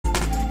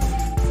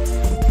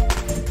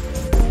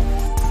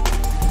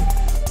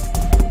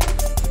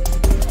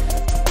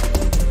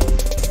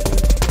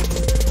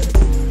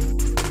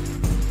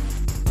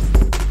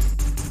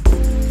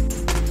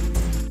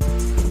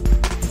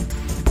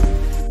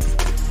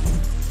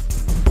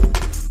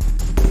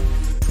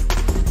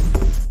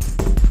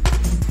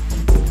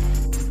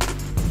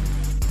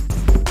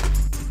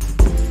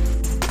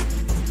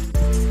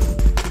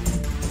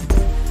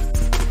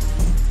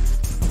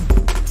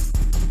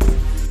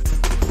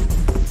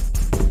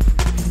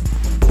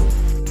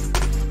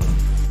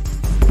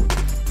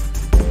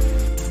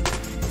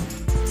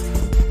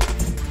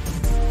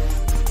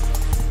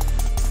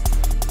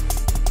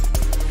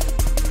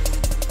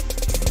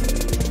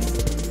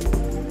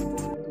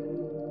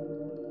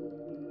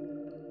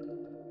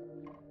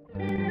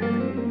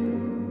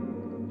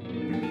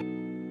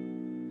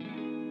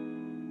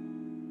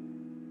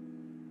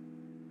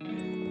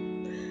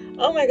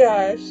Oh my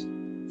gosh.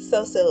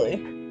 So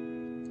silly.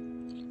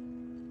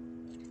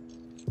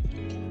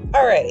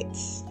 Alright.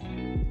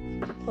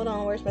 Hold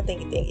on, where's my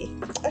thingy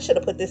thingy? I should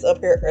have put this up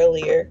here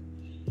earlier.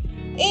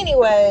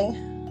 Anyway.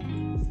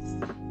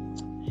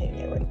 Hang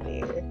that right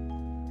there.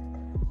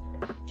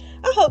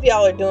 I hope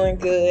y'all are doing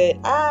good.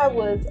 I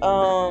was,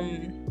 oh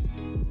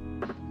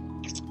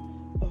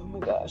my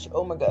gosh.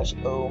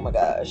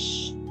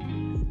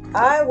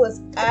 I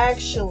was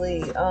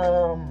actually,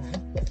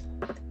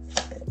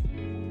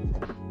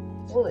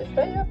 will it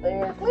stay up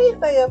there? Please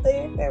stay up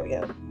there. There we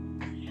go.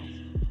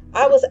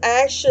 I was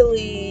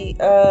actually,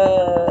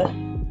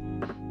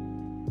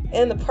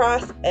 in the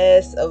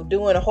process of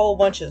doing a whole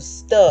bunch of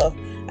stuff.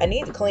 I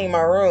need to clean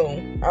my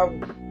room.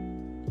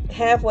 I'm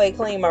halfway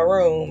clean my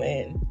room,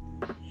 and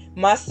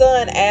my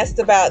son asked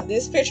about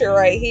this picture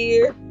right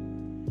here.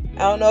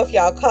 I don't know if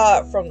y'all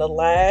caught from the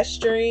last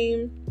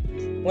stream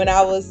when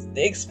I was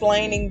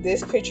explaining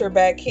this picture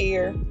back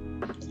here.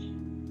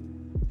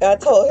 I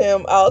told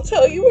him, I'll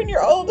tell you when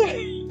you're older.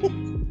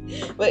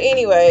 But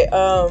anyway,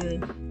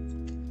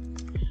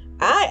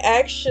 I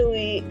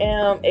actually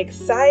am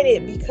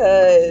excited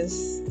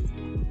because,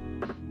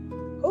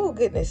 oh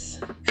goodness,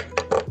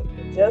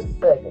 just a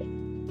second.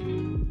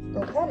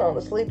 I'm kind of on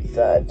the sleepy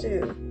side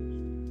too.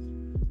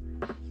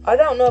 I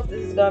don't know if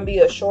this is going to be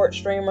a short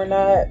stream or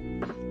not.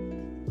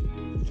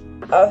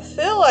 I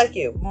feel like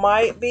it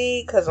might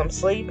be because I'm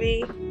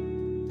sleepy.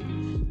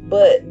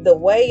 But the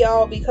way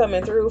y'all be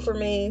coming through for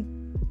me,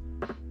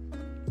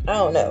 I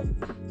don't know.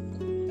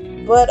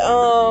 But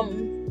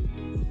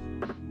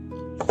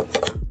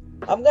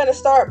I'm going to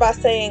start by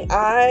saying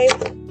I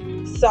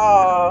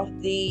saw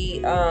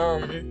the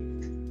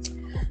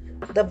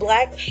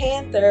Black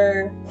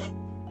Panther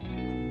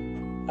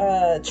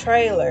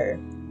trailer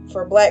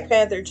for Black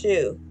Panther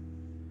 2.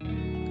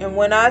 And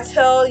when I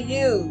tell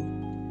you,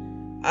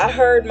 I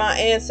heard my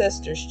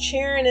ancestors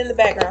cheering in the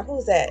background.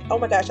 Who's that? Oh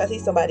my gosh, I see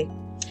somebody.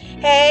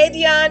 Hey,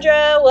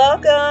 Deandra,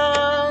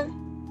 welcome.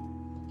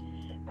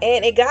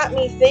 And it got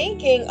me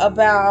thinking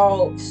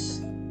about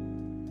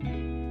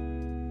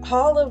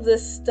all of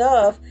this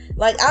stuff.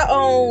 Like, I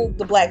own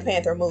the Black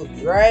Panther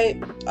movie,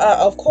 right?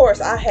 Of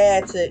course, I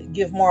had to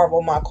give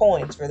Marvel my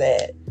coins for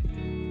that.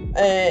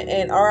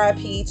 And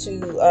RIP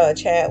to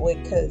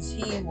Chadwick, because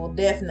he will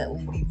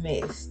definitely be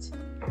missed.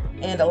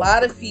 And a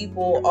lot of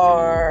people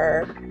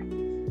are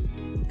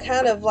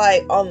kind of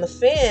like on the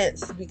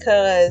fence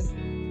because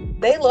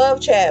they love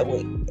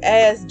Chadwick,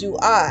 as do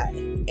I.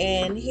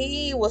 And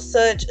he was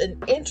such an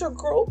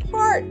integral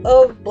part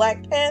of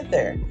Black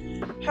Panther.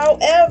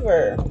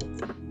 However,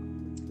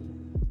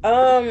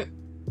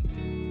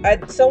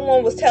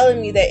 someone was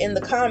telling me that in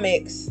the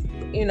comics,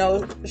 you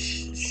know,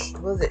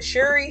 was it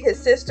Shuri, his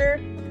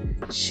sister?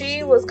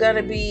 She was going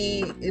to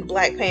be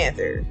Black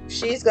Panther.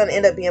 She's going to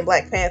end up being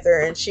Black Panther,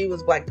 and she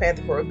was Black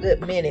Panther for a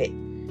good minute.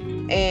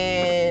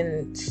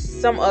 And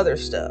some other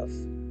stuff.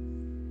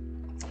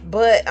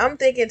 But I'm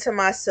thinking to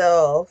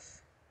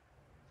myself,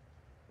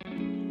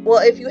 well,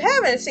 if you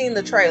haven't seen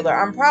the trailer,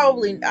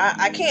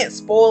 I can't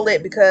spoil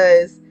it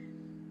because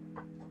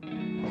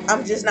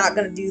I'm just not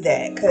going to do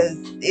that, because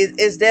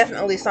it's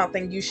definitely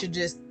something you should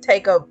just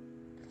take up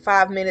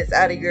 5 minutes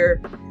out of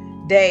your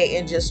day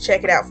and just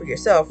check it out for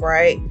yourself,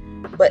 right?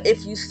 But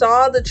if you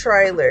saw the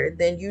trailer,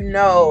 then you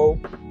know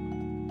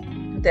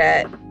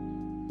that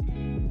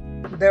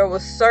there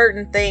was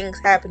certain things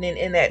happening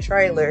in that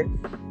trailer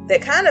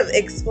that kind of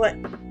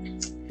explain.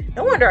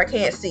 No wonder I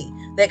can't see.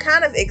 That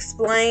kind of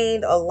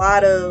explained a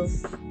lot of,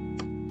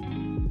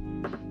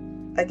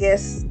 I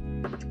guess,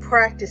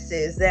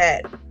 practices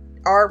that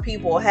our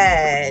people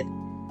had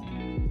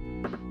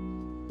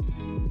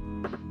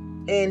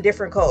in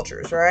different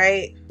cultures,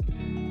 right?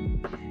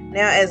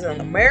 Now, as an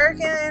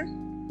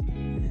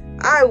American,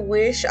 I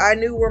wish I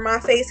knew where my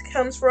face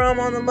comes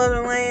from on the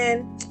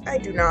motherland. I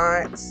do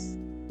not.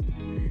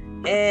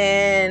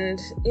 And,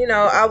 you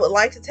know, I would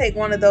like to take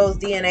one of those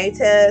DNA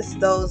tests,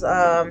 those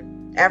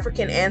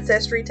African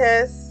ancestry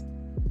tests,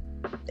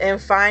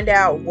 and find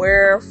out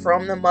where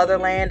from the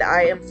motherland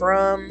I am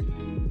from,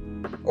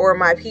 or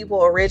my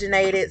people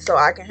originated, so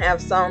I can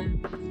have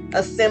some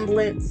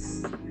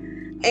semblance.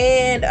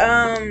 And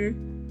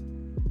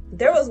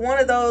there was one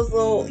of those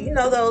little, you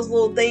know, those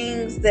little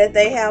things that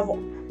they have,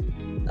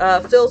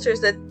 filters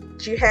that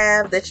you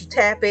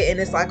tap it, and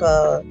it's like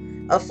a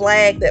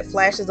flag that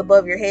flashes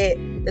above your head.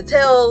 It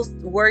tells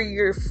where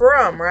you're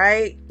from,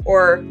 right?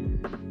 Or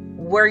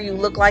where you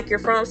look like you're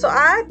from. So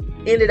I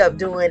ended up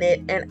doing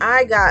it, and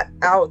I got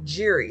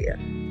Algeria.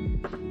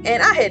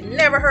 And I had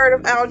never heard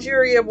of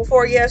Algeria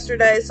before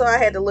yesterday, so I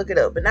had to look it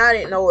up. And I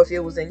didn't know if it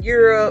was in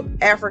Europe,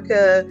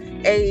 Africa,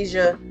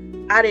 Asia.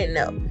 I didn't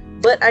know.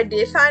 But I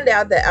did find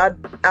out that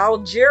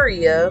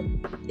Algeria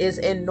is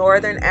in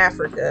northern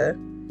Africa,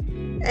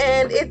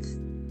 and it's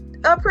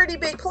a pretty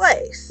big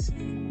place.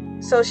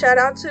 So shout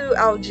out to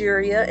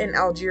Algeria and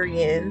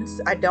Algerians.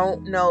 I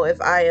don't know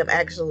if I am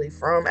actually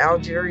from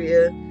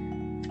Algeria.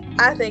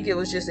 I think it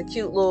was just a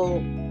cute little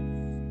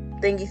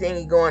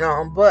thingy going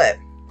on. But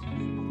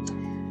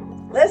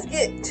let's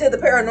get to the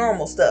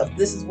paranormal stuff.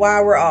 This is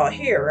why we're all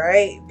here,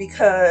 right?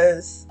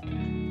 Because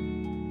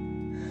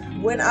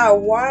when I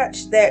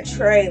watched that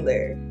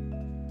trailer,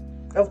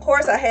 of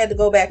course I had to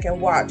go back and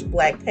watch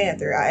Black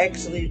Panther. I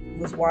actually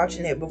was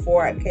watching it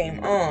before I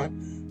came on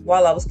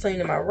while I was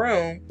cleaning my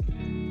room.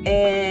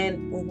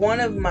 And one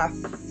of my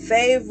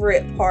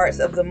favorite parts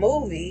of the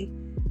movie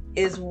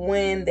is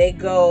when they're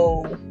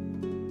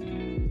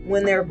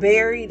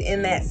buried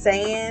in that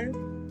sand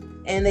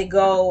and they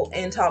go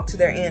and talk to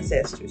their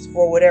ancestors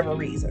for whatever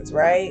reasons,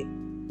 right?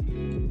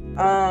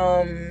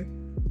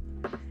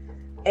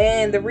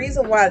 And the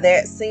reason why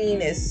that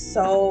scene is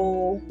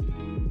so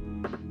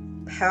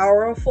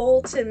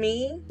powerful to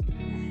me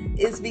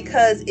is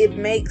because it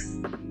makes,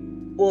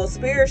 well,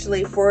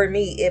 spiritually for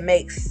me, it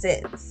makes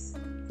sense.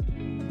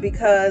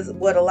 Because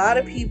what a lot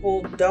of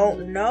people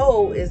don't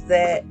know is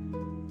that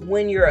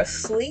when you're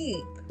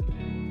asleep,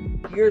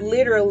 you're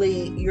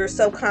literally, your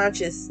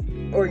subconscious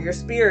or your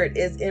spirit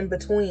is in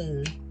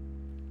between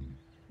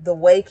the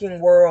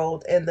waking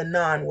world and the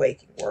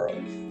non-waking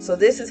world. So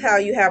this is how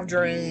you have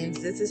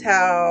dreams. This is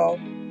how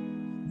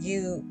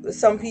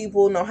some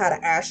people know how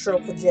to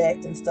astral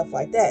project and stuff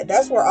like that.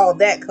 That's where all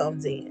that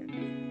comes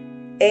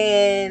in.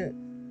 And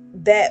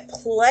that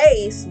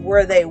place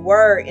where they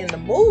were in the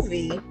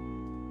movie,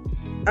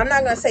 I'm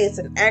not going to say it's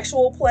an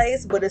actual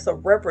place, but it's a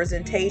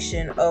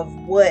representation of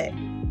what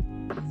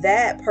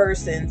that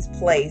person's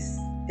place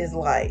is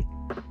like.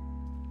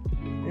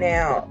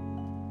 Now,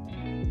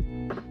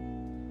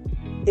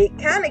 it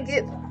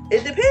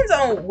depends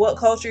on what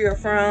culture you're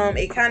from.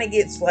 It kind of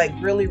gets like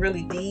really,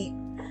 really deep.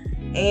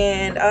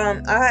 And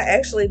I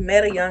actually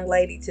met a young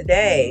lady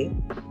today,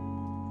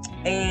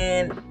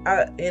 and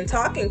in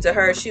talking to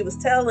her, she was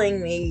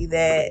telling me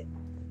that,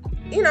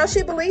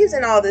 she believes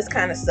in all this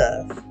kind of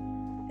stuff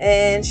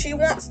and she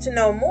wants to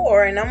know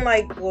more. And I'm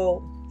like,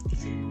 well,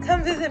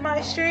 come visit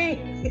my stream.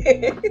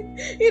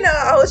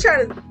 I was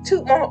trying to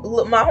toot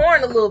my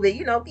horn a little bit,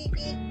 beep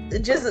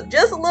beep, just a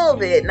little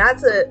bit, not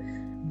to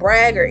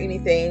brag or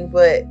anything,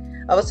 but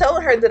I was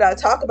telling her that I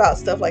talk about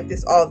stuff like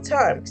this all the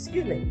time.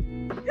 Excuse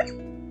me.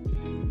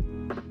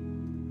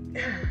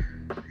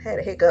 Had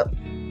a hiccup.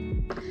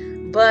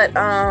 But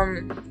I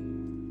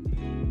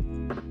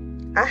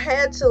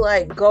had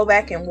to go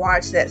back and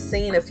watch that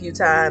scene a few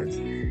times,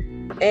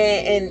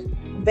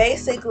 and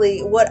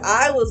basically what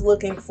I was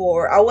looking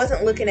for, I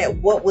wasn't looking at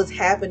what was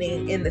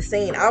happening in the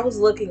scene. I was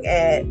looking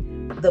at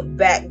the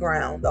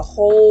background, the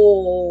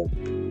whole,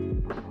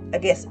 I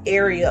guess,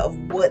 area of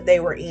what they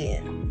were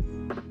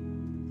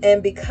in.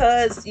 And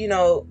because,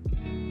 the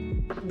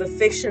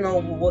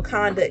fictional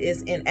Wakanda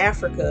is in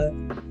Africa,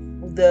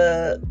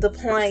 the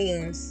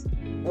plains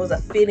was a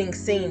fitting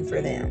scene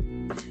for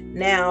them.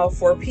 Now,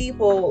 for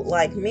people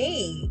like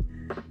me,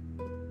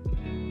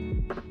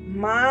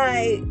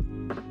 my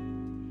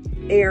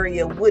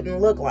area wouldn't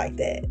look like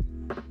that.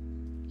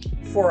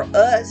 For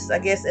us, I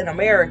guess in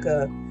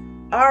America,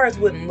 ours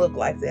wouldn't look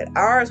like that.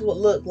 Ours would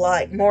look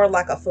like more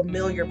like a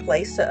familiar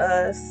place to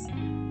us.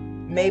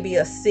 Maybe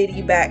a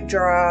city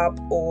backdrop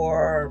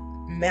or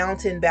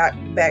mountain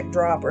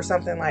backdrop or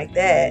something like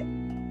that.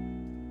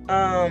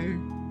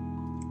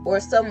 Or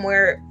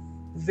somewhere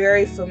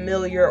very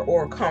familiar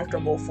or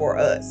comfortable for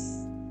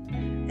us.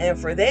 And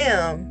for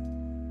them,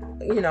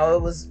 it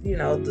was,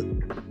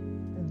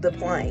 the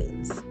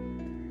plains.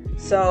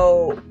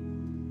 So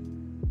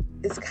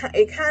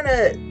it kind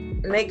of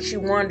makes you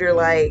wonder,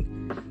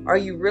 are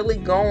you really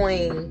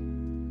going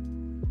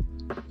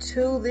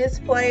to this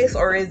place,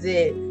 or is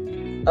it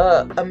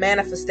a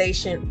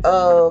manifestation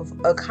of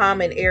a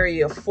common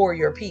area for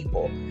your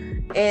people?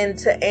 And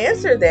to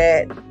answer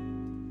that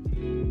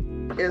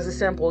is a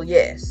simple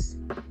yes.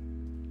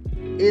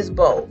 Is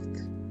both,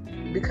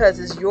 because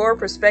it's your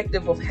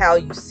perspective of how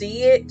you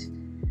see it,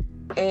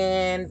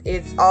 and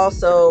it's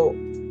also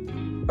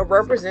a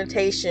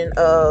representation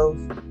of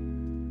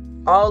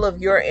all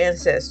of your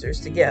ancestors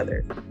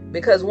together.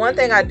 Because one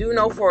thing I do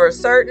know for a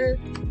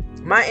certain,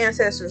 my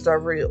ancestors are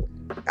real.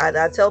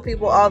 I tell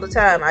people all the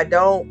time, I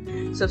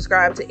don't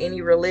subscribe to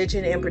any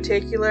religion in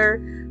particular.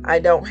 I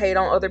don't hate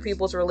on other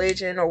people's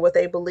religion or what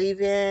they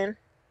believe in.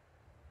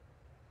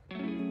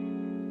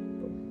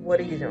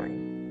 What are you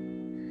doing?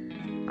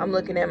 I'm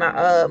looking at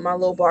my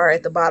little bar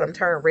at the bottom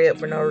turn red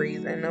for no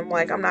reason. I'm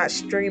like, I'm not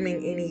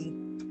streaming any.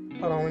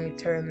 Hold on, let me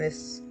turn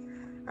this.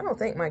 I don't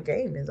think my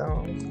game is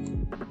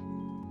on.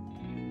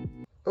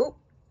 Oop.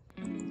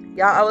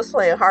 Y'all, I was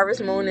playing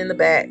Harvest Moon in the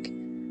back,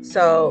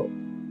 so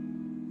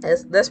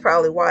that's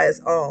probably why it's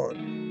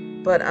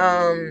on. But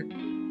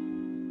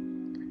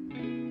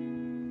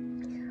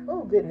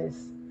oh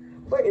goodness,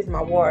 where is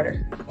my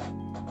water?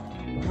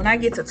 When I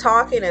get to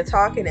talking,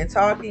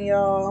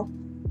 y'all,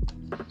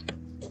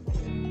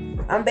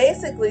 I'm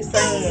basically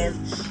saying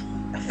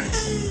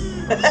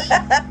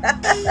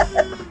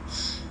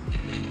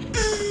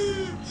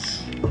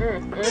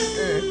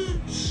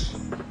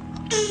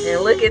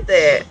and look at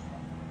that.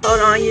 Hold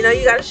on, you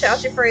gotta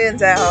shout your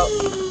friends out.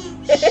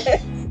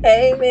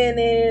 Hey,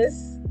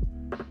 Menace.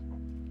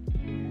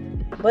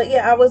 But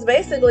yeah, I was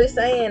basically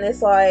saying,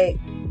 it's like,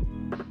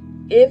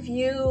 if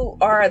you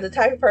are the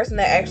type of person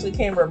that actually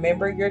can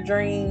remember your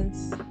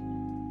dreams,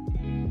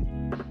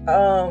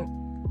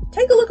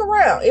 take a look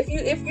around. If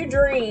you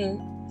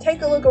dream,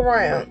 take a look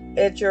around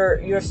at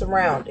your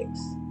surroundings.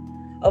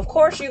 Of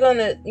course, you're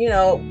gonna,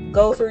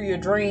 go through your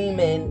dream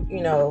and,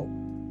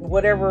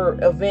 whatever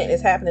event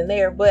is happening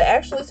there, but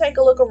actually take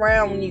a look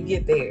around when you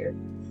get there.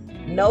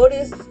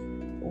 Notice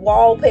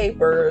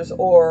wallpapers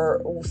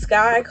or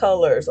sky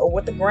colors or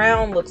what the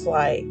ground looks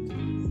like.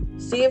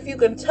 See if you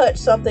can touch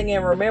something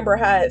and remember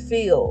how it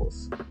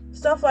feels.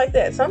 Stuff like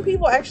that. Some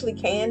people actually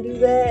can do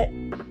that.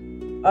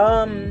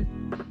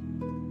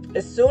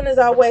 As soon as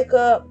I wake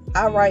up,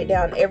 I write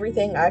down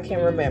everything I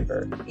can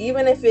remember.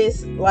 Even if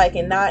it's like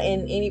not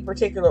in any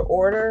particular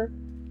order,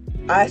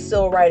 I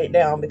still write it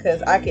down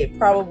because I could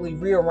probably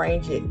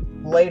rearrange it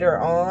later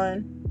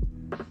on.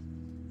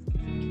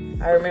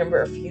 I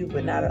remember a few,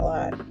 but not a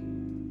lot.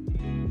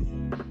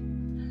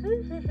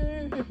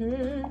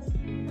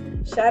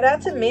 Shout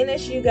out to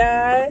Menace, you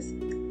guys.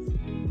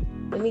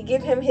 Let me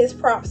give him his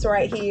props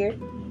right here.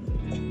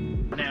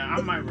 Now,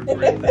 I might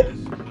regret this.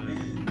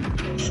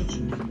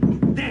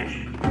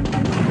 Damn.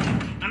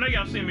 I know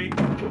y'all see me.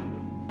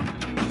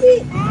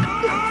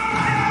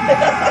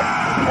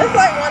 That's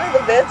like one of the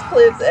best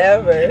clips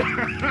ever.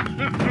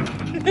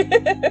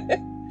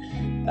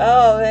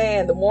 Oh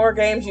man, the more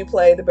games you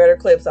play, the better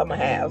clips I'm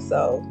gonna have.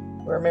 So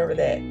remember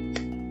that.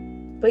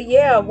 But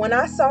yeah, when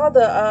I saw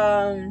that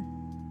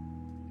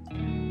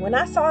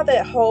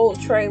whole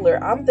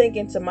trailer, I'm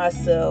thinking to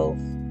myself,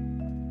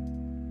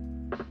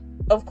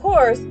 of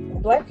course,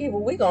 black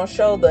people, we gonna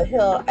show the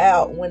hell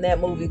out when that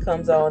movie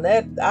comes on.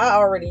 That I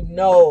already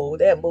know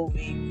that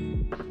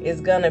movie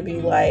is gonna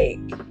be like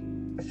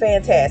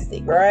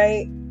fantastic,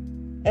 right?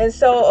 And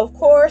so of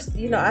course,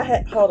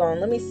 hold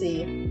on, let me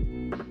see.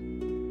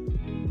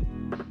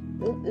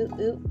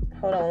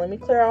 Hold on, let me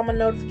clear all my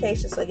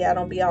notifications so y'all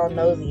don't be all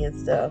nosy and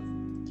stuff.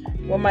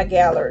 With my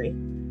gallery.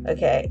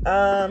 Okay.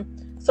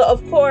 So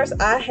of course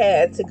I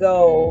had to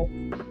go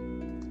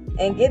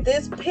and get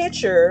this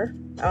picture.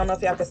 I don't know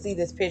if y'all can see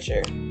this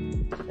picture.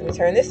 Let me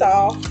turn this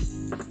off.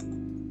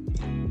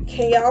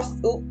 Can y'all...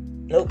 Nope.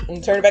 Let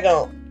me turn it back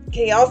on.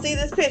 Can y'all see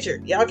this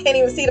picture? Y'all can't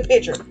even see the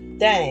picture.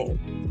 Dang.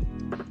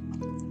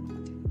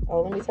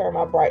 Oh, let me turn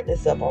my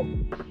brightness up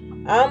on.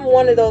 I'm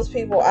one of those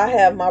people, I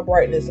have my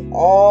brightness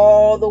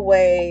all the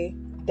way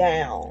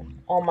down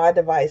on my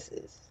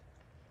devices.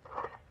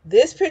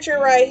 This picture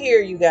right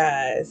here, you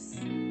guys,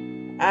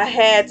 I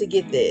had to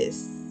get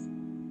this.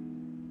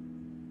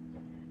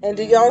 And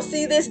do y'all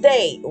see this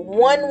date?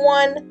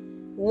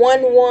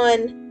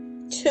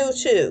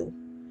 111122.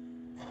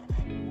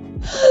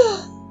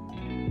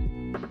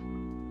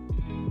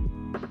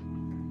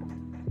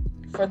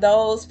 For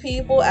those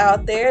people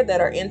out there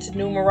that are into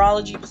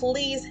numerology,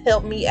 please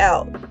help me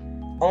out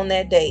on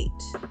that date.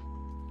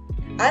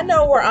 I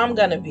know where I'm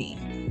gonna be.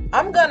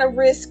 I'm gonna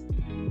risk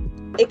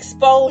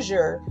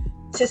exposure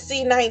to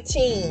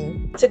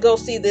C19 to go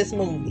see this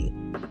movie.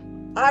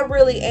 I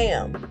really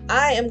am.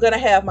 I am gonna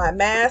have my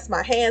mask,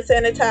 my hand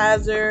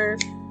sanitizer.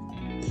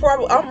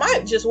 Probably I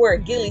might just wear a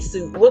ghillie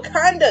suit.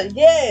 Wakanda,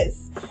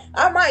 yes.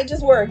 I might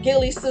just wear a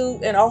ghillie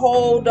suit and a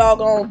whole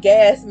doggone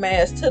gas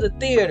mask to the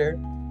theater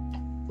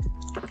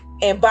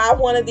and buy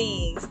one of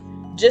these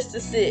just to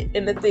sit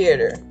in the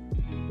theater.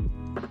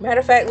 Matter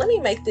of fact, let me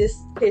make this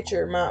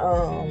picture my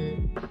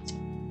I'm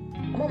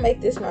gonna make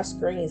this my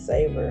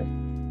screensaver.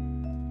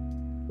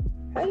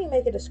 How do you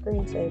make it a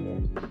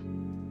screensaver?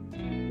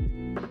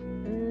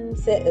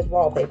 Set as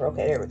wallpaper.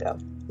 Okay, there we go.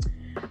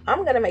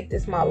 I'm gonna make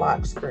this my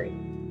lock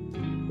screen.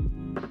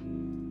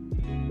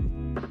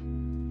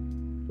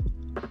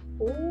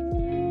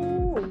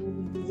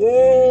 Ooh,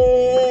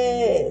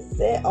 yes,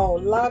 set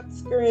on lock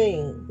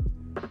screen.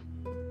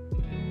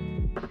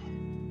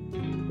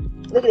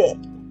 Look at that.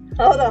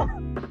 Hold on.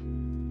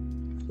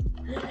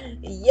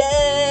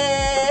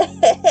 Yes.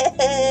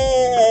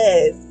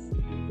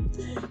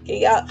 Can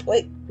y'all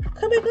wait?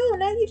 Come back on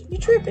now. You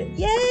tripping?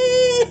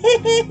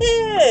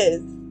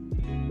 Yes.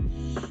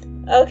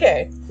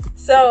 Okay.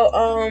 So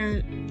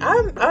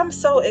I'm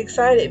so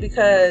excited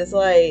because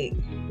like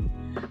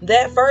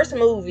that first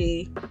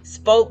movie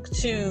spoke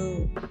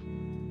to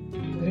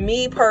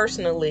me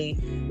personally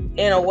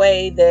in a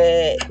way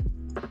that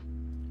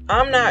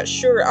I'm not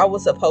sure I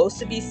was supposed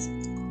to be.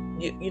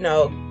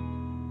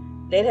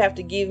 They'd have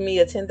to give me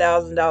a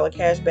 $10,000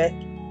 cash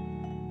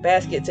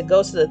basket to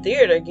go to the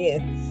theater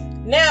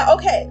again. Now,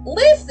 okay,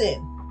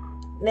 listen.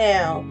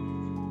 Now,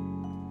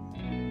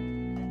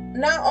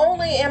 not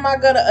only am I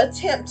going to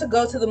attempt to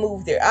go to the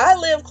movie theater, I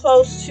live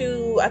close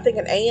to, I think,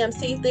 an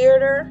AMC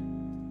theater.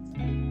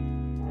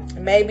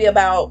 Maybe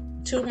about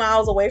 2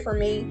 miles away from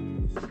me.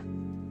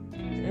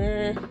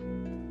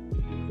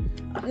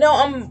 No,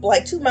 I'm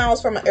like 2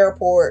 miles from an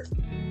airport.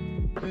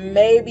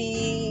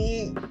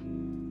 Maybe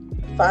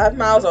 5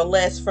 miles or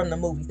less from the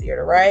movie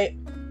theater, right?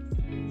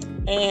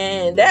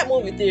 And that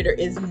movie theater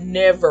is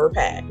never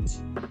packed.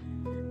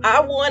 I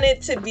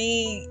wanted to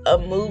be a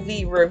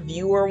movie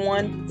reviewer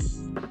once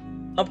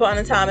upon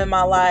a time in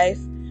my life,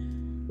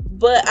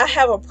 But I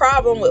have a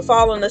problem with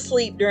falling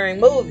asleep during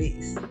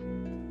movies.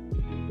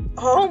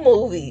 All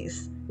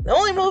movies. The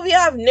only movie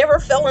I've never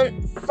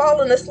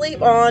fallen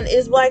asleep on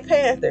is Black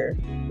Panther.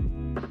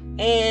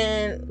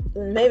 And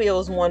maybe it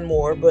was one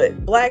more,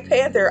 but Black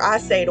Panther I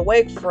stayed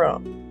awake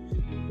from.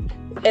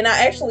 And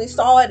I actually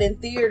saw it in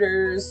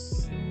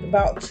theaters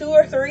about 2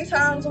 or 3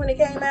 times when it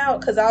came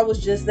out, because I was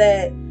just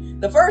that.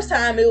 The first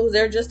time it was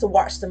there just to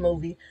watch the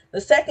movie. The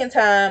second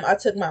time I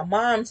took my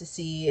mom to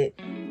see it,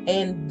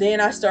 and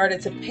then I started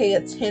to pay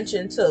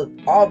attention to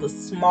all the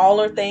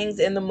smaller things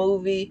in the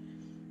movie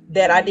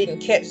that I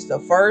didn't catch the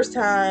first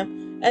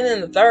time. And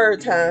then the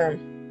third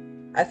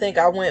time, I think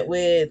I went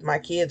with my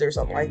kids or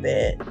something like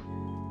that.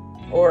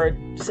 Or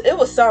it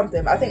was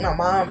something. I think my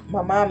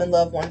mom and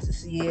love wanted to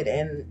see it,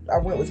 and I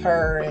went with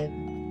her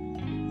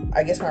and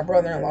I guess my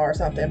brother-in-law or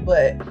something.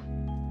 But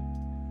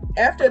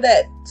after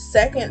that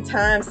second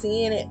time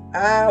seeing it,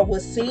 I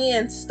was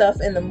seeing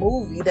stuff in the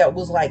movie that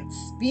was like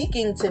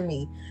speaking to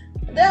me.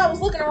 And then I was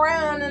looking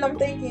around and I'm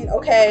thinking,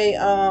 okay,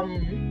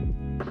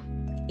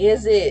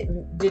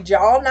 did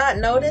y'all not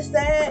notice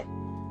that?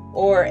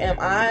 Or am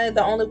I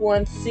the only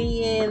one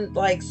seeing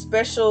like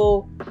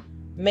special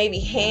maybe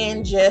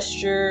hand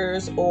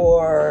gestures,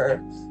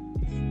 or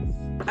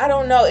I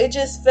don't know. It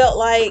just felt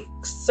like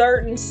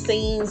certain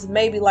scenes,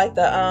 maybe like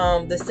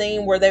the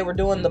scene where they were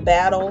doing the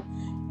battle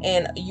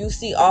and you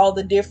see all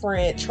the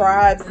different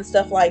tribes and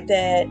stuff like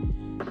that.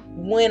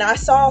 When I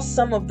saw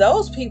some of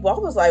those people, I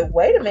was like,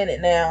 wait a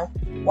minute now.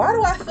 Why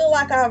do I feel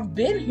like I've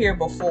been here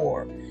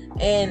before?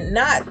 And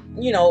not,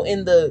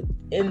 in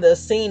the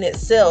scene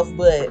itself,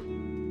 but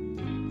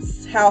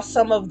how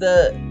some of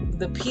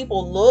the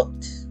people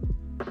looked.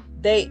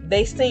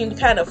 They seemed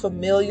kind of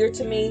familiar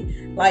to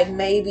me. Like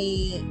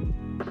maybe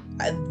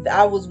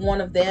I was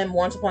one of them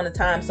once upon a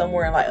time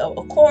somewhere. Like,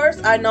 of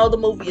course, I know the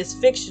movie is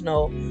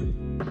fictional,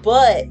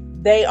 but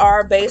they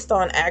are based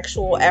on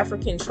actual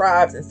African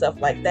tribes and stuff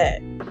like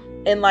that.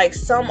 And like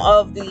some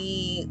of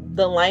the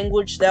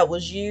language that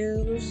was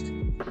used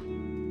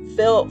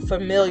felt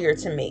familiar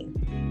to me.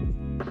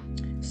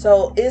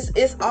 So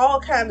it's all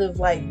kind of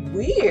like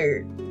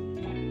weird.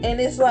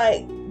 And it's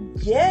like,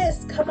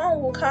 yes, come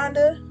on,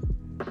 Wakanda,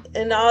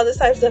 and all this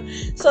type of stuff.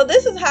 So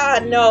this is how I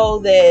know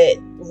that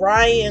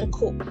Ryan,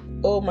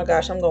 oh my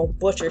gosh, I'm going to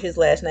butcher his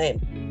last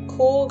name.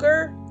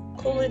 Cooliger?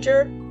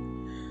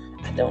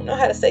 I don't know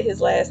how to say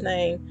his last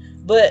name.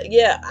 But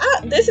yeah,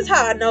 this is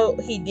how I know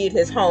he did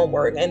his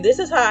homework. And this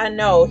is how I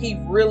know he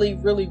really,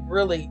 really,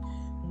 really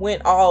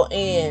went all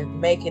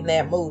in making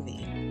that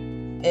movie.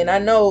 And I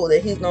know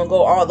that he's going to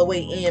go all the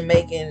way in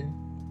making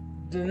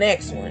the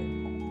next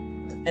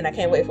one. And I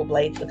can't wait for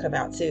Blade to come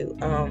out too.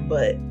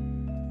 But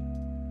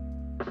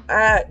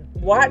I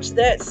watched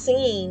that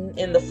scene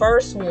in the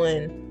first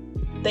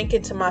one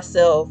thinking to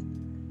myself,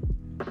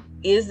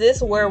 is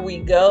this where we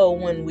go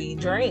when we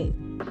dream?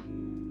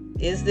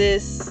 Is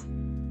this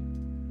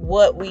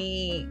what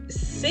we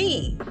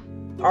see?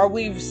 Are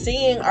we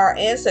seeing our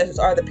ancestors?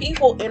 Are the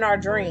people in our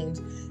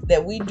dreams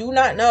that we do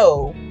not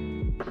know,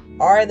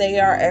 are they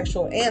our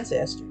actual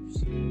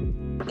ancestors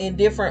in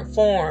different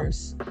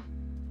forms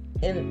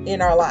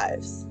in our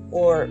lives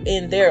or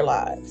in their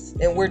lives,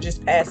 and we're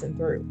just passing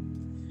through?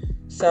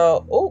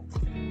 So,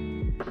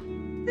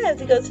 I have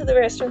to go to the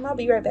restroom. I'll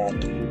be right back.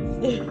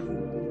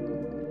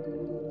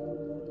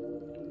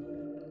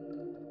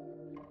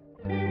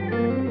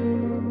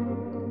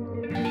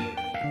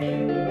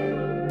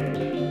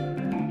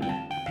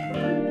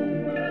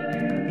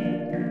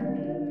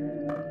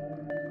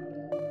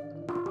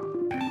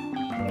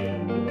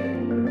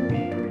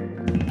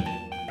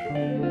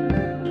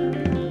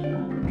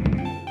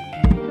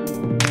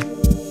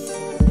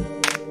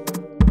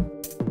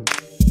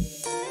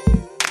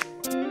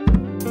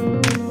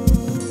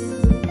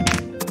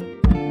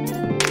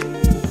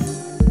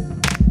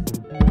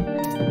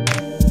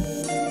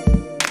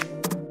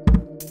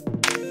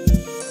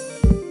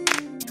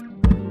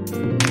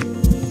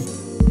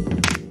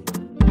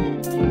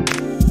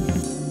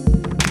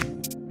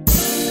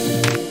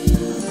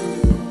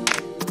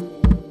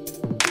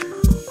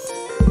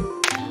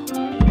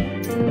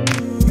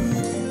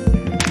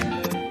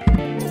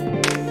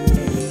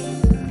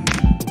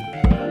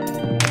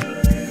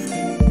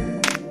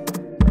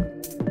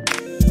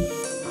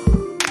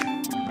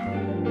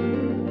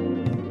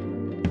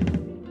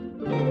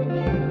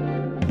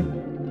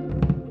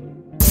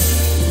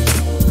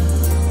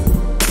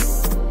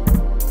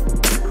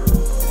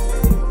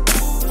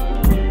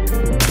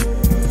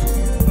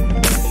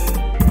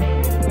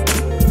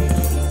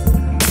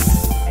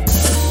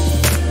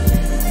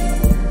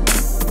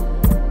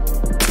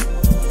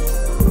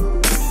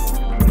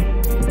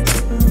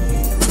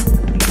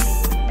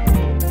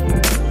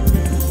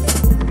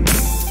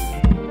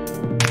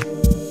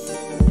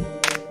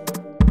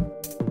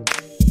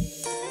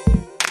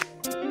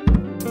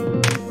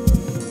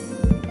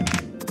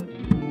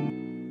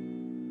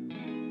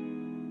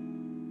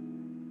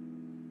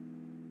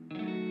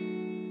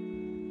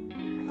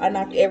 I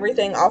knocked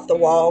everything off the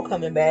wall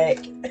coming back.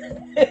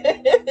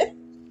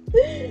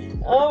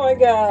 Oh my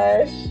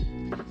gosh.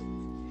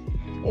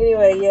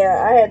 Anyway,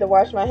 yeah, I had to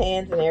wash my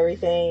hands and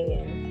everything,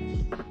 and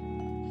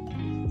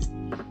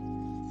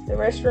the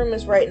restroom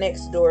is right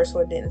next door, so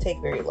it didn't take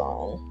very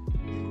long.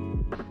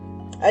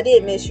 I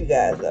did miss you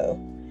guys though.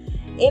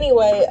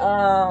 Anyway,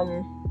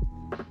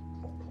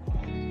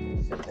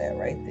 put that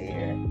right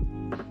there.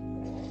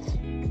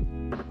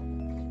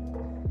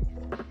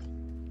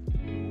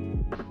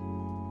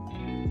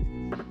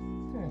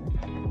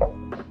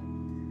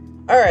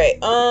 All right.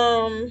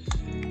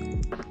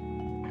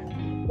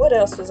 What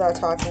else was I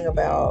talking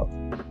about?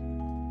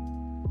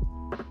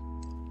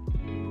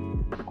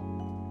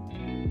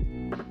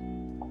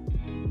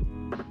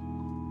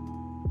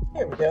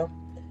 Here we go.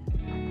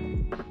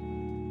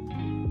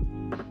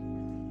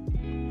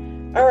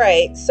 All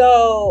right.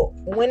 So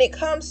when it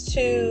comes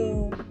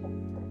to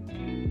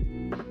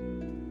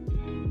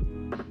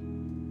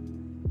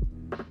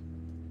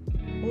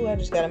I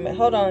just got a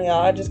hold on,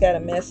 y'all. I just got a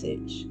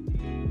message.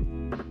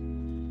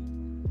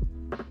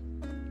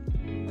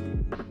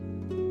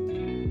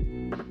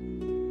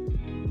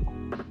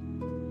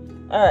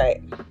 All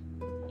right.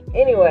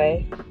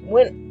 Anyway,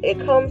 when it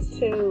comes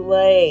to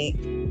like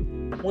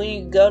when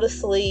you go to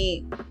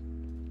sleep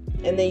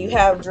and then you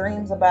have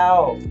dreams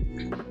about,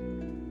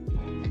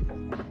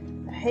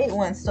 I hate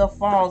when stuff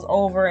falls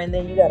over and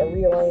then you got to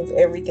rearrange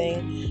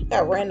everything.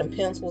 Got random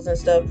pencils and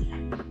stuff.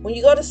 When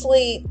you go to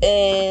sleep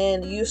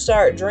and you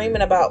start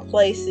dreaming about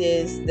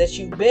places that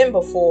you've been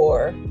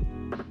before,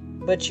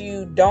 but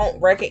you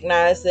don't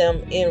recognize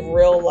them in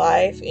real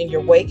life, in your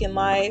waking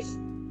life.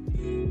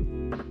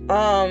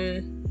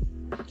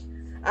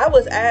 I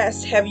was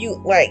asked, have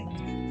you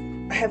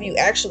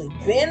actually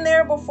been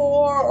there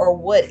before, or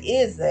what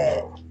is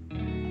that?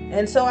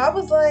 And so I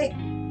was like,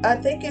 I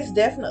think it's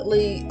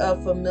definitely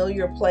a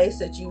familiar place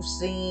that you've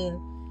seen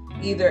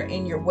either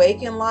in your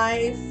waking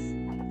life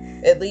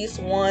at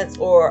least once,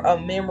 or a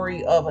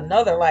memory of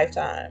another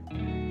lifetime.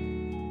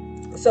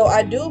 So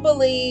I do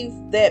believe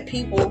that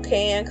people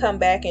can come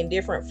back in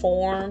different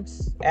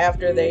forms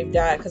after they've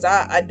died, because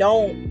I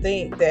don't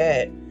think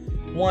that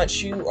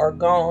once you are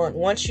gone,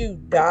 once you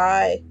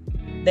die,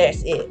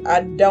 that's it. I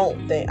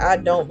don't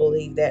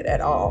believe that at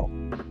all.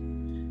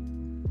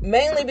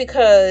 Mainly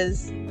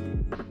because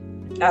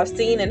I've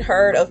seen and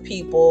heard of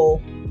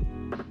people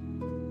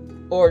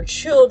or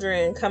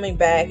children coming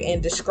back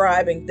and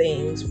describing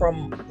things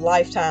from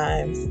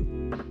lifetimes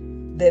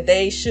that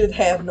they should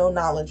have no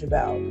knowledge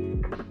about.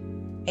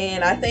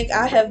 And I think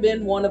I have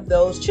been one of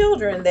those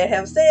children that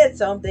have said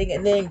something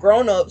and then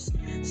grown-ups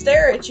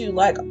stare at you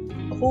like,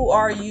 who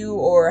are you,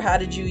 or how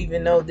did you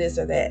even know this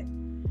or that?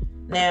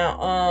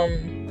 Now,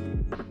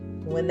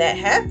 when that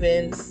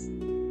happens,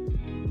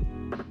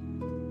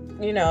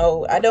 you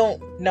know, I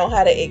don't know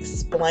how to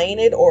explain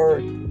it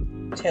or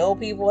tell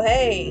people,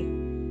 hey,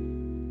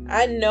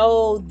 I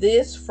know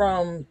this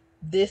from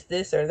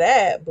this or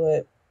that,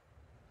 but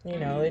you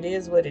know, it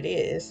is what it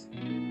is.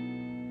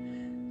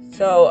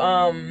 So,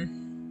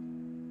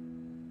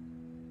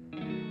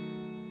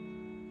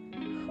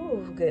 oh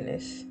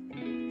goodness.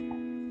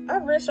 I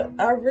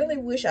really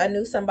wish I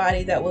knew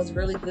somebody that was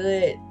really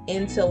good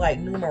into like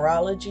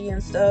numerology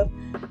and stuff,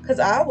 because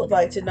I would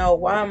like to know,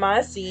 why am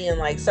I seeing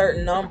like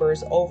certain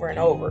numbers over and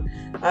over?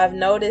 I've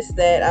noticed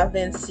that I've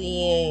been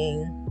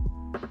seeing,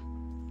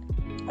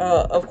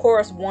 of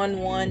course,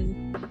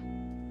 1-1.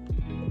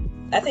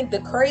 I think the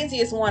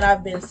craziest one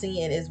I've been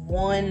seeing is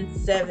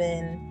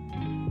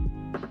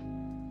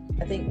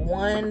 1-7. I think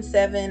 1,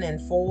 7, and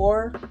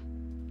 4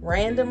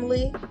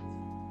 randomly.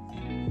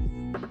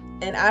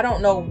 And I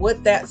don't know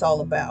what that's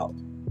all about.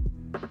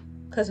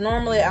 Because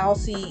normally I'll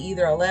see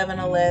either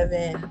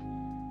 11-11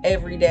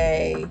 every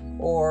day,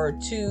 or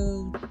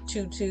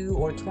 2-2-2,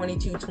 or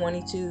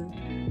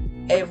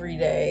 22-22 every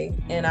day.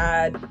 And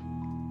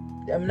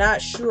I'm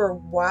not sure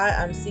why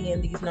I'm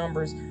seeing these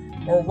numbers,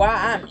 or why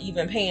I'm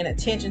even paying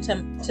attention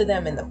to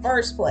them in the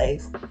first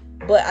place.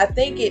 But I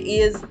think it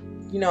is,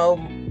 you know,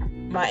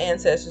 my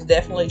ancestors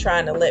definitely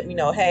trying to let me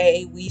know,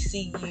 hey, we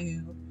see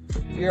you.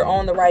 You're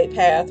on the right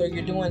path, or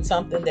you're doing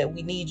something that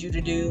we need you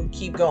to do.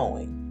 Keep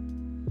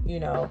going, you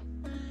know.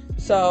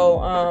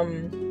 So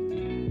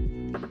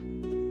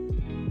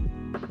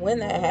when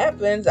that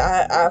happens,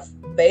 I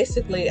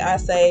basically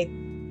say,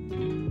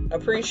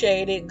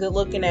 appreciate it, good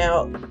looking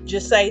out,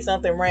 just say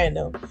something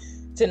random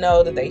to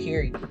know that they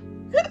hear you.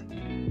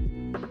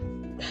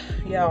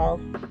 Y'all,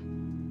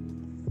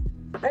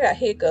 I got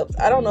hiccups.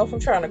 I don't know if I'm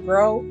trying to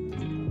grow,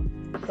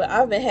 but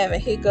I've been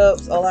having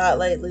hiccups a lot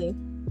lately.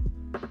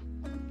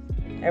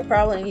 I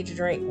probably need to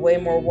drink way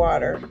more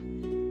water.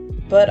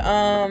 But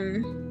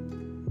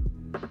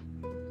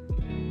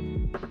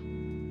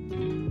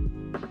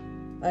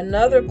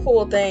another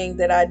cool thing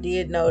that I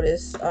did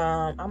notice,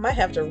 I might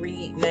have to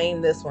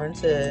rename this one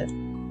to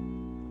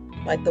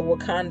like the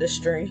Wakanda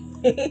stream.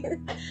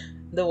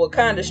 The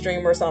Wakanda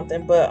stream or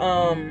something. But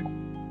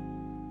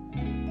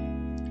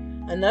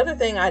another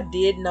thing I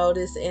did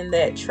notice in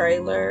that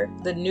trailer,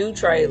 the new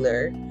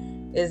trailer,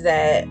 is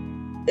that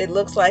it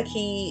looks like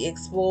he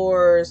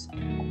explores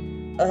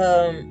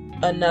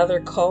another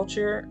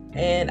culture,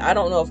 and I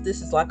don't know if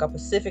this is like a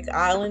Pacific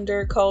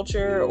Islander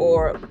culture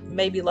or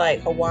maybe like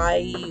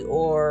Hawaii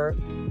or,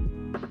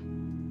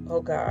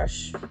 oh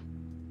gosh,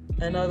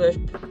 another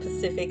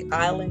Pacific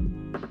island.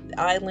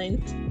 I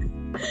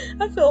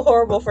feel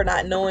horrible for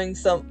not knowing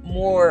some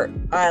more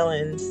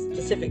islands,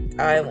 Pacific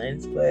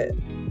islands, but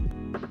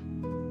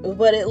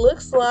it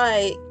looks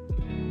like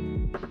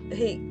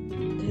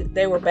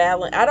they were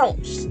battling.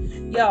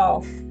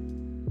 Y'all,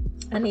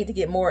 I need to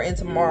get more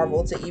into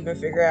Marvel to even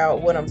figure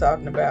out what I'm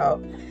talking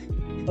about.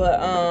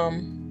 But oh,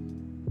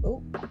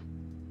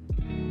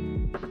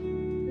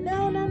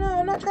 no,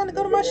 I'm not trying to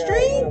go to my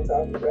stream.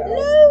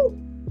 No.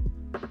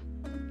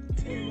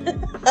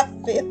 I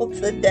feel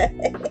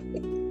today.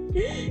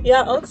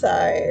 Yeah, I'm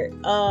tired.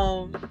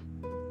 I'm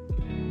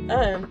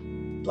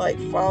like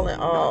falling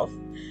off.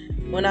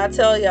 When I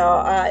tell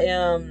y'all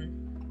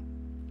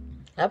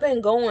I've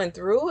been going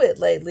through it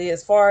lately,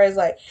 as far as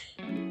like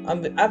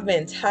I've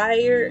been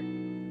tired,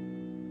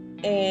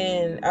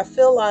 and I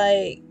feel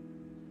like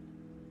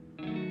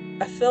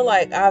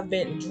I've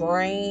been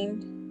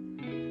drained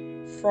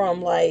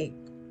from like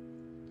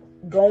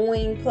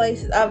going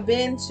places. I've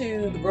been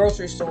to the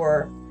grocery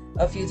store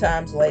a few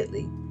times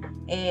lately,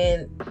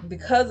 and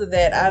because of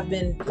that I've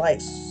been like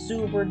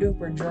super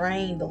duper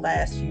drained the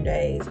last few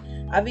days.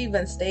 I've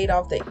even stayed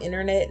off the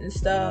internet and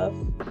stuff,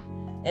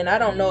 and I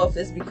don't know if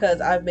it's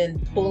because I've been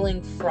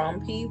pulling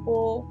from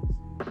people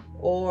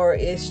or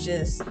it's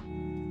just,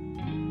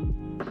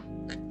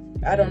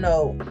 I don't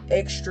know,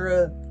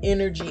 extra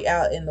energy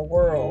out in the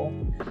world.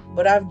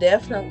 But I've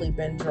definitely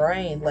been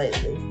drained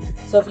lately.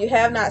 So if you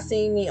have not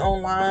seen me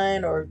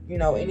online or, you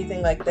know,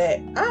 anything like that,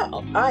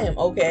 I am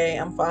okay.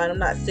 I'm fine. I'm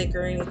not sick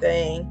or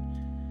anything.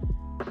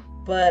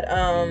 But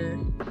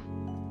I'm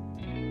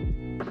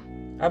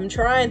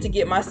trying to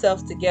get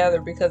myself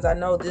together because I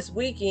know this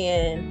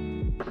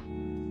weekend,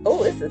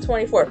 oh, it's the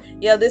 24th.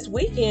 Yeah, this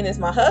weekend is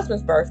my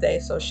husband's birthday.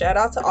 So shout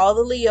out to all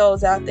the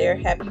Leos out there.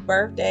 Happy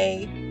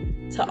birthday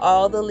to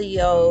all the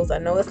Leos. I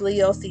know it's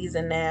Leo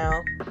season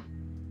now.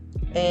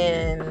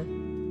 And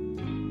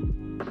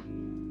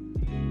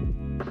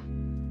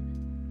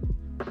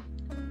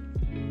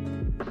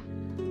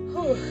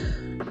whew,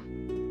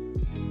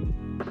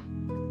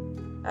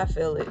 I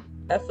feel it.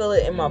 I feel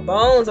it in my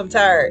bones. I'm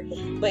tired.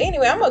 But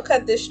anyway, I'm gonna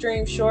cut this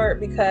stream short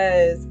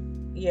because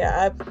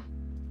yeah,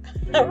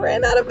 I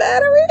ran out of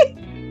battery.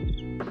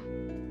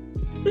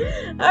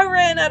 I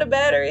ran out of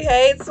battery.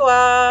 Hey,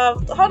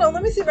 Suave. Hold on,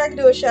 let me see if I can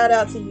do a shout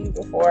out to you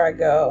before I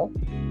go.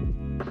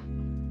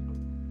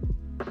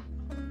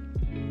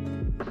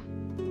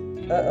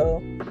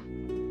 Uh-oh.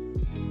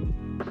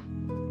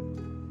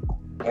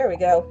 There we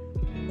go.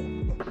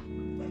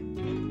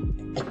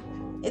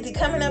 Is it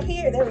coming up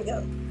here? There we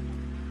go.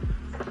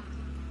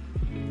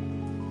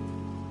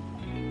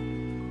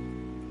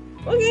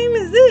 What game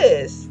is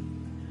this?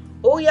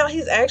 Oh, y'all,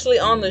 he's actually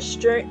on the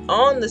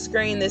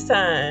screen this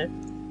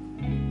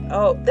time.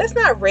 Oh, that's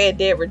not Red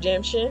Dead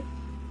Redemption.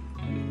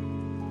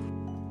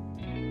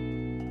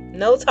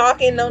 No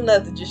talking, no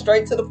nothing. Just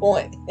straight to the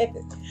point.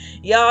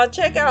 Y'all,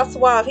 check out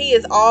Suave. He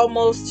is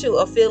almost to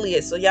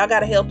affiliate, so y'all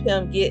gotta help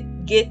him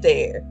get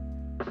there.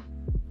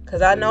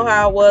 Cause I know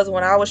how it was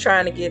when I was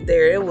trying to get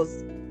there. It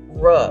was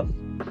rough.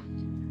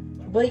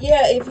 But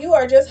yeah, if you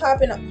are just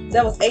hopping up,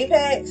 that was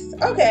Apex.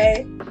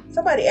 Okay.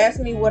 Somebody asked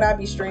me what I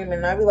be streaming,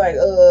 and I be like,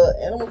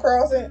 Animal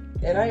Crossing,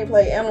 and I ain't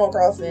played Animal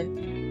Crossing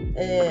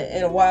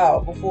in a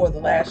while before the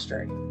last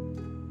stream.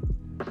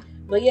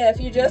 But yeah, if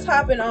you're just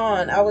hopping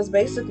on, I was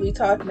basically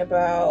talking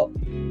about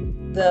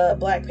the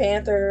Black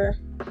Panther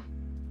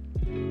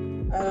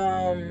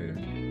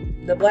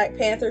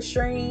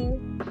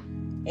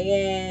stream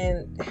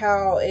and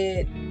how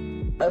it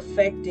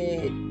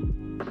affected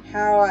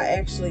how I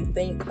actually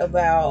think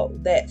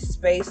about that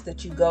space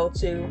that you go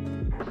to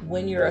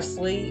when you're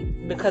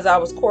asleep, because I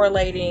was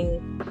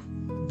correlating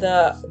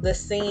the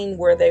scene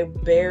where they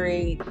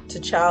buried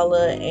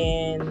T'Challa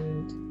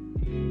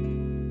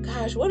and,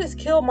 gosh, what is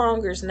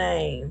Killmonger's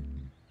name?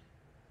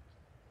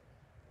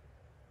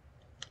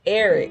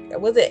 Eric.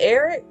 Was it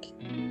Eric?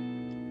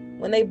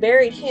 When they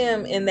buried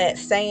him in that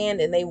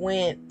sand and they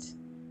went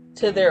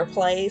to their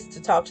place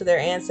to talk to their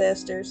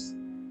ancestors.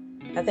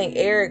 I think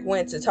Eric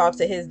went to talk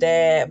to his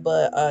dad,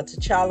 but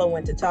T'Challa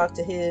went to talk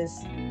to his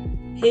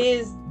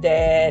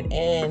dad,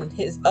 and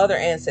his other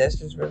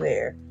ancestors were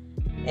there.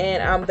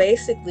 And I'm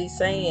basically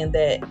saying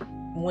that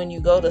when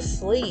you go to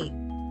sleep,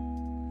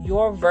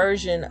 your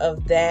version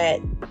of that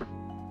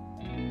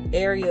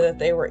area that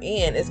they were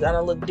in is going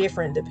to look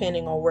different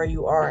depending on where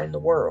you are in the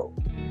world.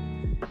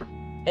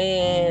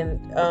 And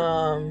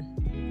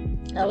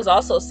I was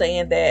also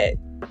saying that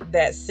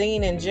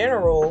scene in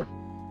general,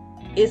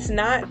 it's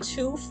not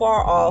too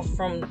far off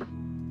from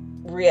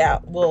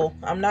well,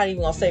 I'm not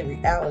even gonna say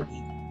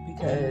reality,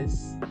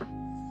 because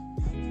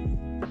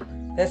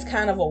that's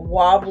kind of a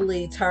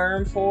wobbly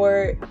term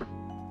for it.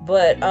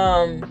 But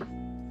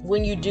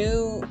when you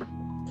do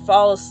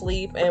fall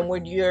asleep and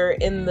when you're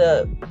in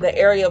the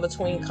area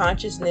between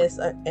consciousness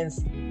and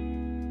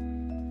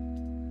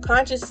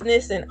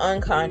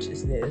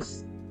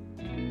unconsciousness,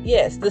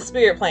 Yes, the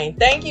spirit plane.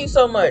 Thank you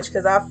so much,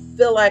 because I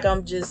feel like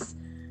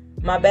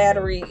my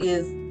battery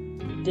is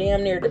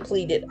damn near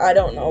depleted. I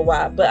don't know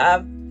why,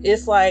 but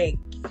it's like,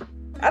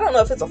 I don't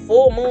know if it's a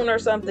full moon or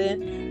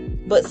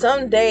something, but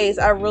some days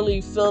I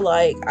really feel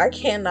like I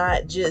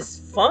cannot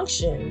just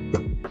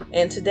function.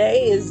 And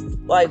today is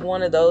like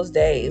one of those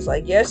days.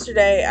 Like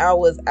yesterday, I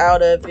was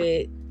out of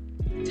it,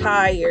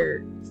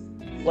 tired.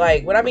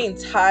 Like, when I mean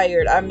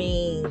tired, I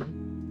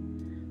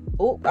mean,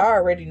 oh, I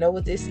already know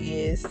what this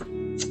is.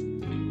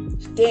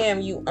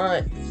 Damn you,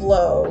 Aunt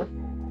Flo.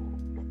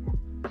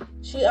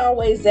 She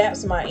always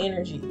zaps my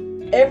energy.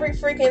 Every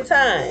freaking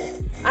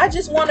time. I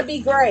just want to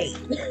be great.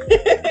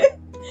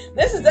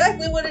 That's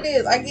exactly what it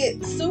is. I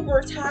get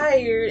super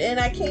tired and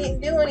I can't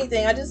do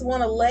anything. I just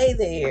want to lay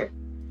there.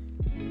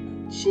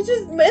 She's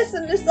just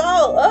messing this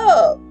all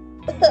up.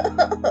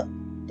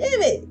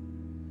 Damn it.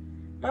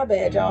 My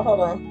bad, y'all. Hold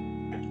on.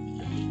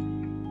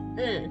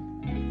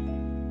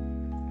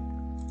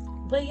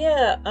 But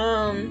yeah,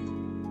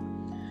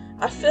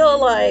 I feel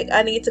like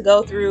I need to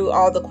go through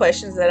all the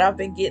questions that I've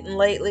been getting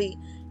lately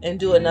and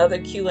do another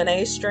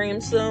Q&A stream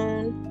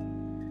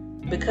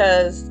soon,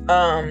 because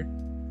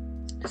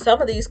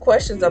some of these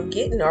questions I'm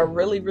getting are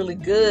really, really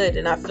good,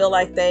 and I feel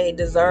like they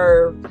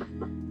deserve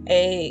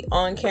a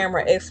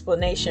on-camera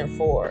explanation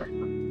for.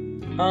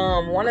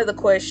 One of the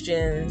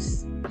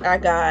questions I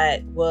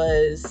got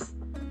was,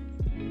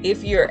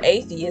 if you're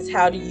atheist,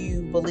 how do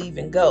you believe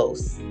in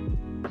ghosts?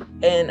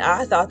 And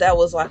I thought that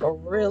was like a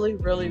really,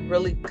 really,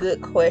 really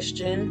good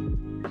question,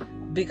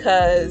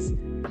 because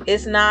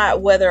it's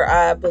not whether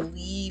I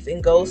believe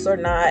in ghosts or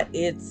not.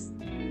 It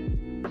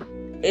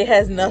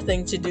has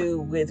nothing to do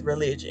with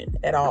religion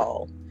at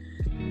all.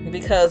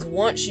 Because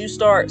once you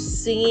start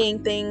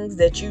seeing things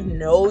that you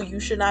know you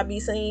should not be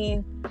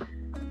seeing,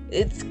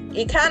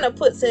 it kind of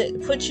puts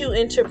you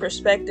into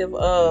perspective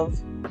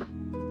of,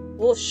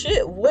 well,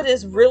 shit, what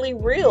is really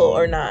real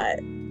or not?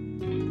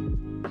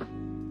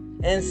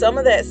 And some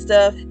of that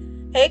stuff,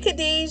 hey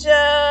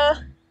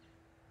Khadijah,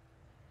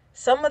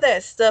 some of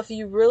that stuff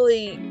you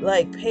really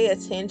like pay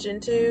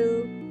attention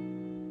to,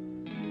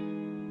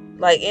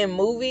 like in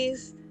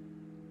movies,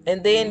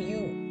 and then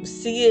you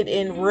see it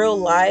in real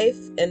life,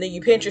 and then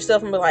you pinch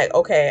yourself and be like,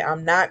 okay,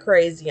 I'm not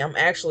crazy, I'm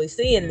actually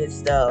seeing this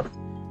stuff.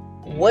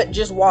 What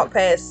just walked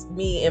past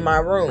me in my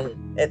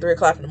room at 3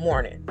 o'clock in the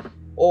morning?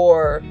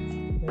 Or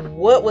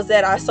what was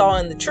that I saw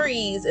in the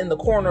trees in the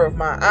corner of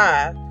my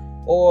eye?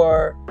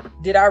 Or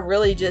did I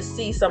really just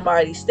see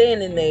somebody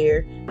standing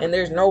there and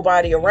there's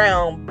nobody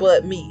around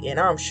but me, and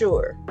I'm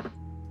sure?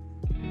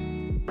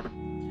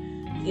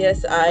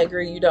 Yes, I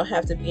agree. You don't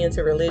have to be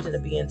into religion to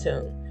be in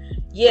tune.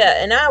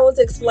 Yeah, and I was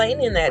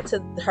explaining that to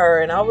her,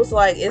 and I was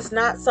like, it's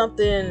not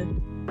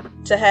something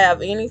to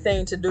have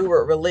anything to do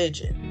with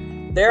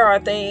religion. There are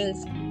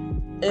things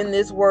in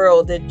this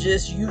world that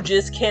you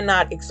just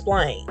cannot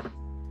explain.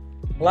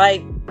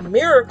 Like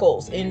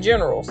miracles in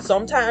general.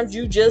 Sometimes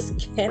you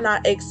just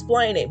cannot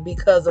explain it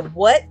because of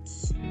what?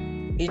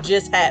 It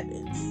just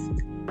happens.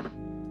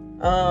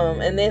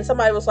 And then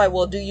somebody was like,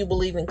 well, do you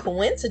believe in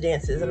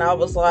coincidences? And I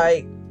was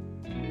like,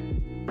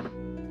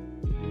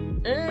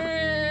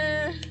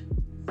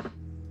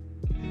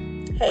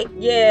 hey,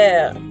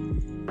 yeah.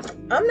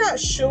 I'm not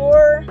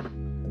sure,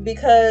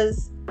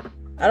 because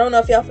I don't know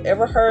if y'all have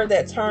ever heard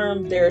that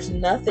term, there's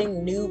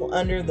nothing new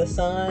under the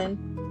sun.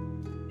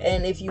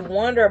 And if you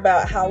wonder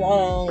about how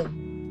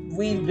long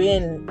we've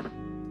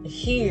been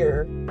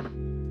here,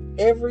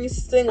 every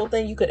single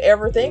thing you could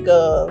ever think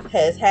of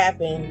has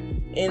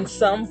happened in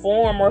some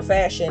form or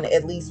fashion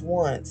at least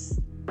once.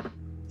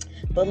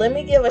 But let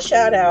me give a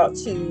shout out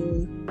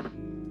to,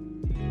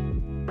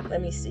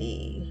 let me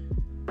see,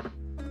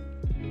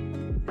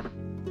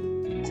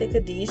 to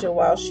Khadijah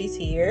while she's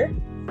here.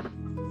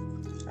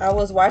 I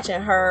was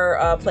watching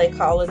her play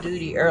Call of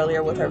Duty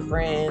earlier with her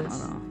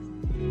friends.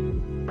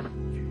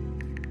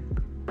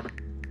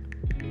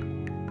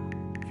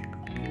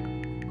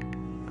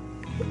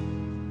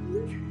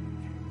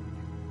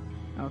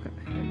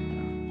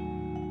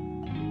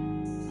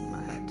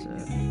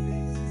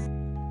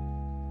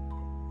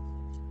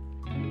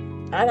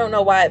 I don't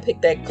know why I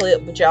picked that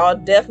clip, but y'all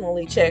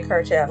definitely check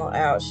her channel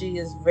out. She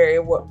is very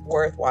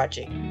worth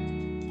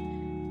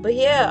watching. But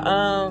yeah,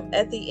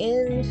 at the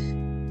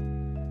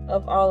end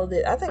of all of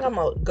this, I think I'm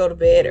gonna go to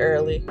bed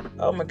early.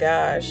 Oh my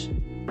gosh,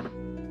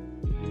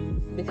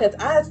 because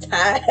I was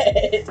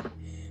tired.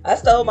 I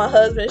stole my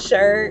husband's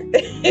shirt.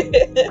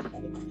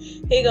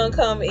 He gonna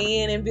come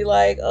in and be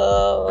like,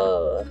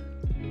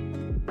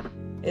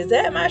 is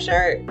that my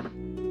shirt?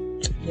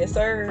 Yes,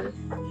 sir.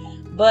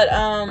 But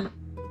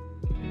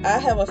I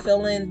have a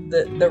feeling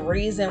the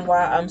reason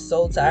why I'm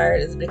so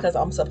tired is because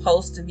I'm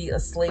supposed to be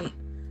asleep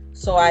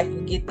so I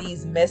can get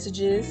these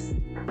messages.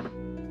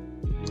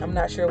 I'm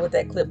not sure what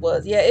that clip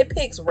was. Yeah, it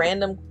picks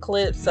random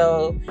clips,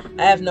 so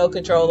I have no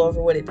control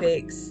over what it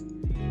picks.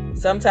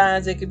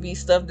 Sometimes it could be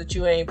stuff that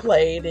you ain't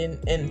played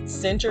in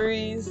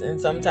centuries,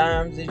 and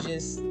sometimes it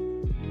just,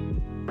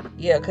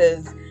 yeah,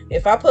 because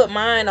if I put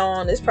mine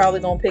on, it's probably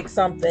gonna pick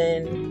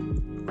something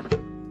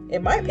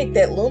It might pick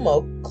that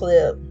Lumo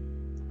clip.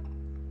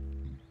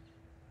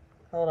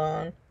 Hold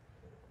on.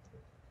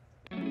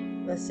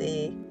 Let's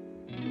see.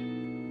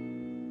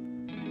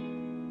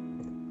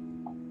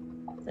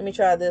 Let me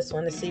try this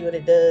one to see what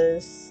it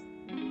does.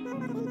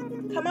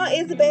 Come on,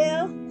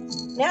 Isabel.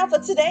 Now for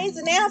today's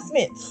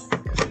announcements.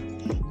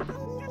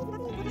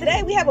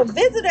 Today we have a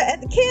visitor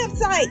at the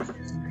campsite.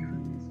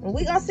 And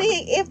we're going to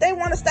see if they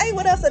want to stay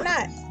with us or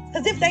not.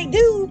 Because if they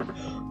do,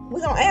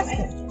 we're going to ask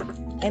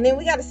them. And then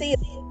we got to see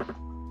if...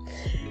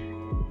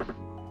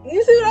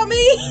 You see what I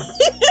mean?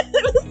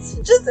 It's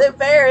just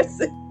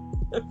embarrassing.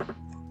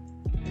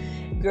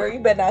 Girl, you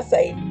better not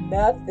say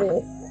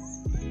nothing.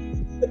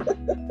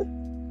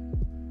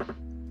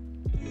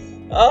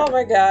 Oh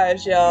my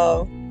gosh,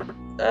 y'all.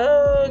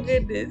 Oh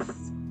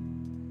goodness.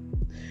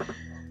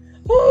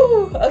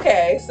 Whew.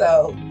 Okay,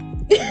 so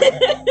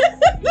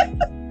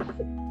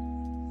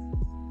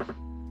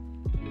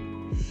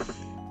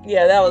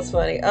yeah, that was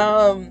funny.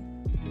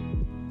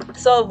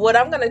 So what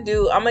I'm gonna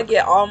do, I'm gonna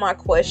get all my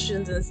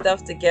questions and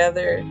stuff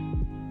together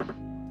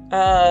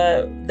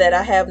that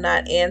I have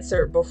not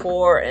answered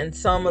before, and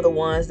some of the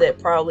ones that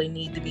probably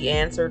need to be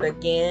answered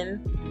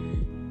again.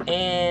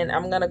 And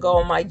I'm gonna go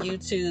on my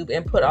YouTube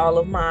and put all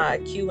of my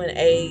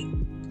Q&A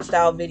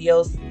style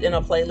videos in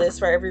a playlist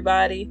for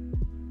everybody.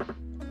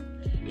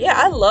 Yeah,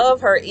 I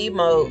love her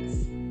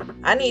emotes.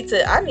 I need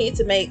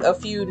to make a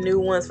few new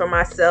ones for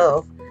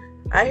myself.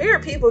 I hear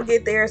people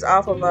get theirs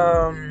off of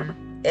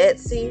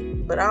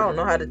Etsy, but I don't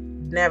know how to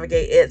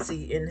navigate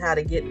Etsy and how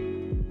to get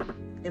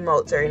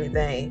emotes or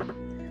anything.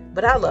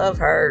 But I love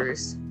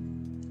hers.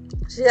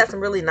 She has some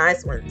really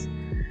nice ones.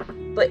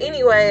 But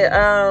anyway,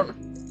 I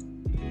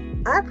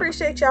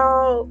appreciate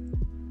y'all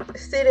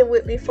sitting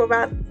with me for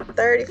about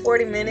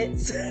 30-40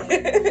 minutes.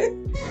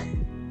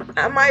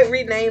 I might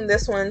rename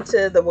this one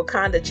to the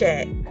Wakanda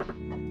Chat,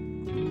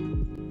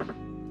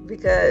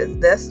 because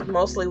that's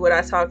mostly what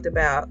I talked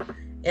about.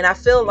 And I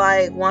feel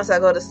like once I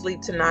go to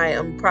sleep tonight,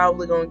 I'm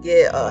probably going to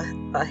get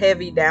a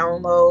heavy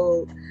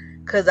download,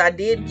 because I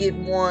did get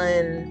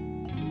one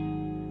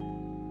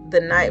the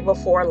night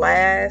before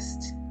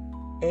last,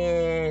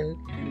 and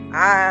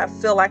I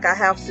feel like I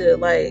have to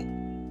like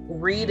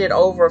read it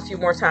over a few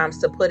more times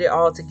to put it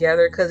all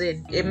together, because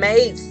it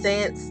made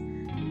sense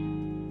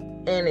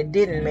and it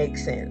didn't make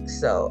sense.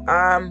 So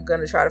I'm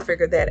gonna try to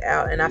figure that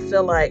out, and I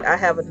feel like I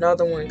have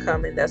another one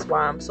coming. That's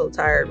why I'm so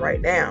tired right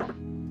now.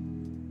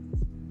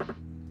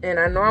 And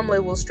I normally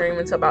will stream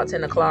until about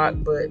 10 o'clock,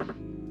 but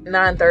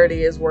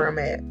 9:30 is where I'm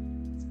at.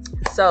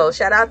 So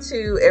shout out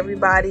to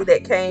everybody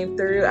that came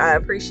through. I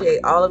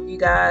appreciate all of you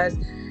guys.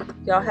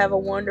 Y'all have a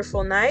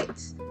wonderful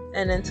night,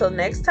 and until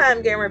next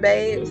time, gamer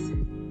babes,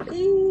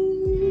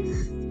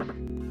 peace.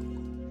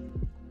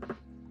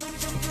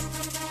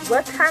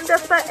 Wakanda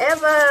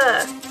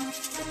forever.